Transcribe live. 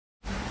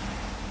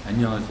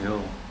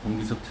안녕하세요.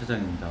 공기석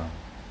차장입니다.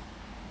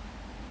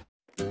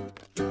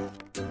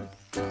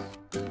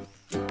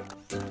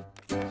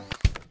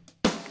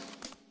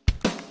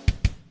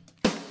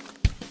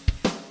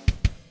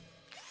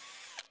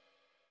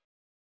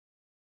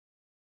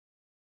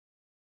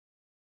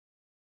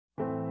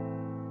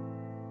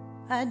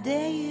 I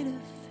dare you to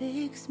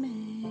fix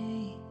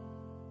me.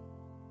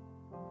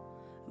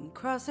 I'm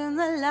crossing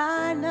the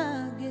line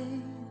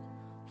again,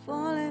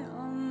 falling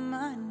on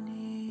my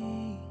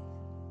knees.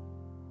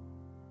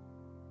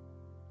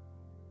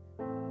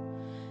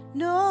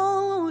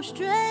 No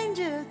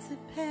stranger to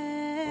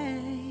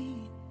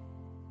pain,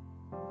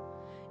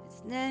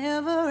 it's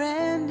never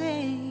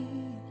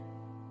ending,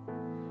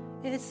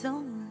 it's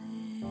only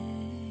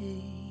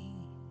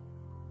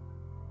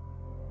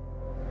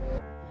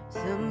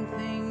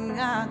something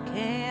I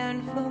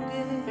can't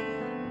forget.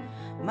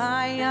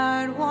 My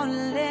heart won't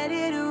let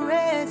it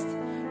rest,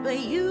 but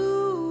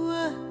you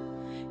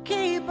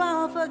keep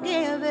on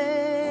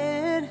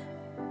forgiving.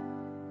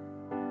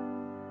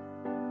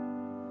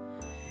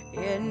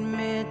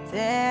 Admit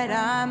that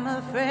I'm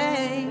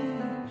afraid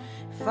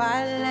if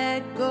I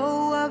let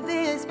go of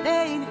this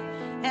pain,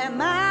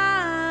 am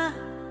I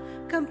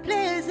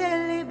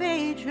completely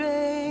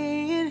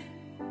betrayed?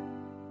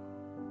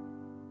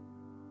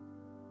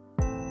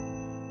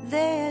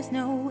 There's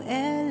no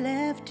air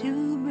left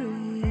to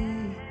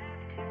breathe.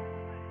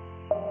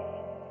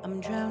 I'm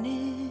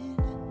drowning,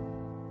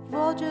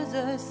 vultures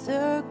are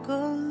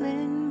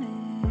circling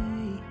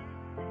me.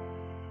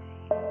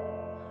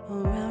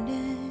 Around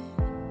it,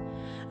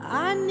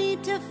 I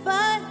need to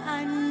fight.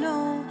 I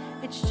know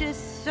it's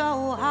just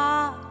so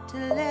hard to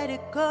let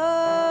it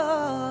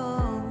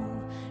go.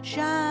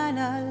 Shine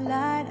a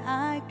light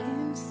I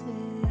can see.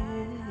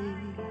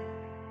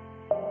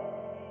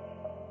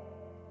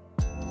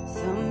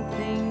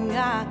 Something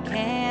I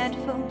can't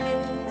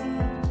forget.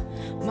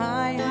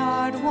 My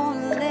heart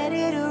won't let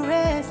it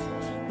rest,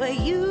 but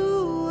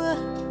you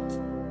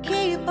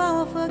keep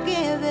on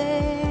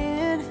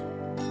forgiving.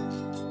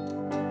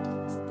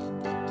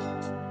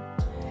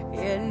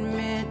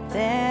 Admit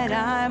that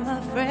I'm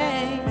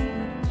afraid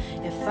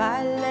if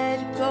I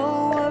let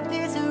go of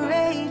this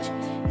rage,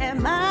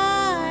 am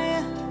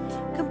I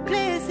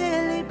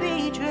completely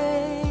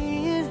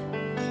betrayed?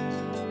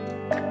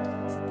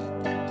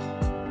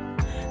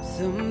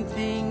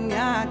 Something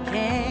I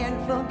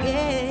can't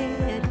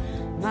forget.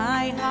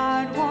 My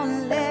heart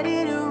won't let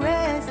it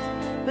rest,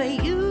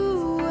 but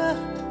you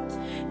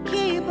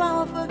keep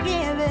on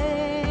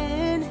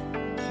forgiving.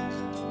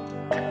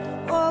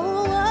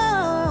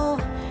 Oh,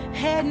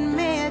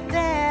 admit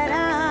that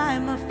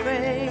I'm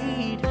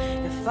afraid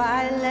if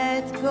I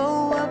let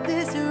go of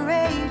this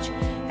rage,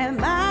 am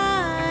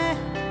I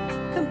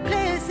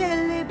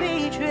completely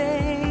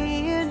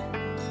betrayed?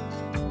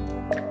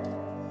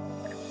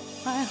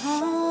 My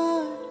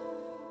heart,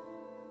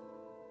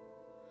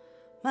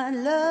 my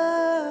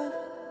love,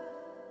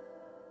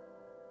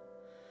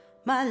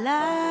 my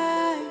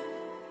life,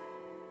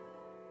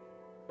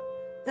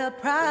 the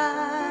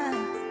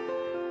price.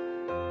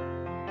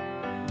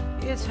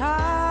 It's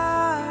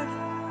hard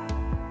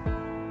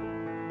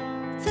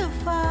to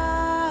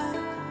fight,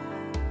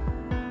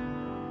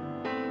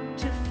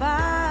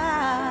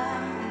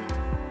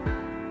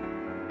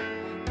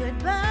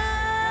 goodbye.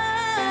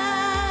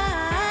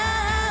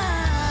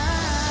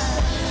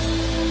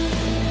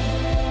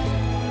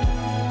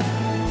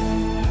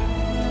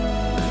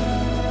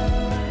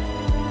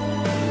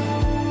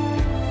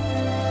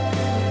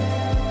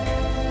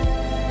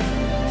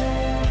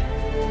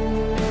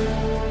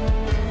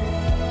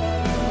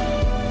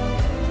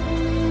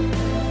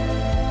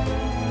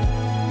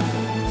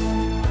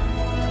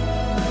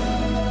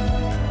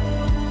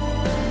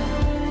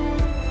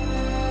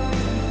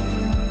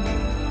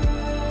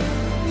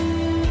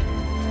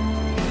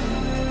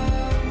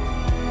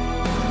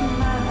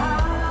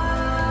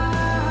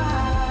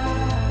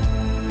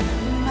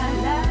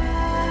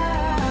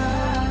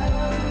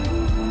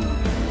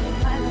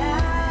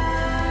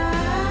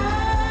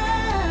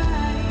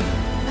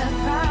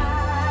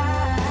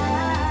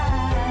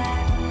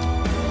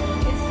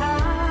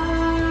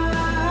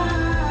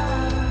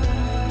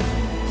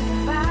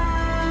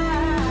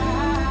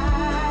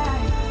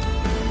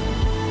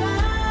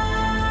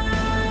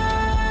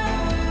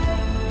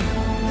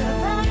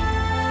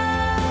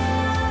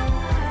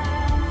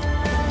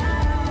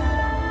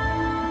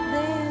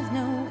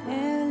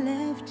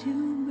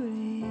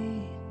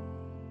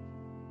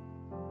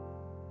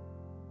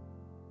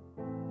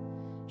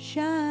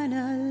 Shine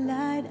a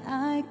light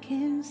I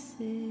can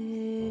see.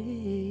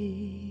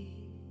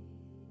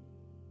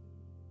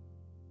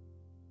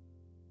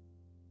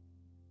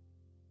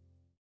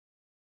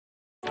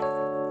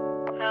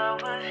 I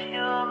was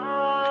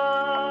yours,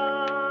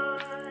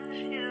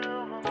 you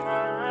were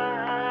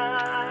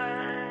mine,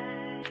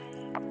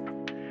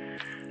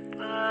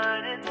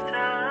 but it's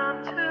time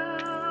to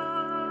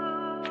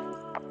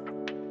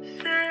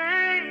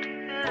say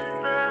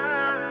goodbye.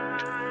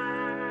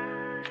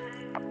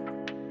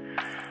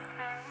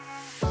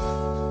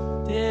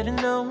 Didn't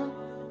know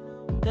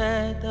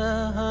that that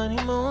the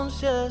honeymoon's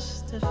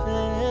just a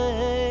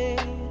phase.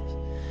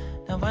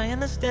 Now I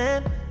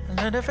understand,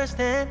 I learned it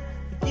firsthand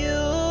with you.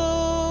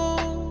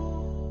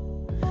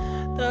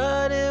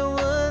 Thought it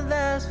would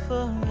last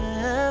forever.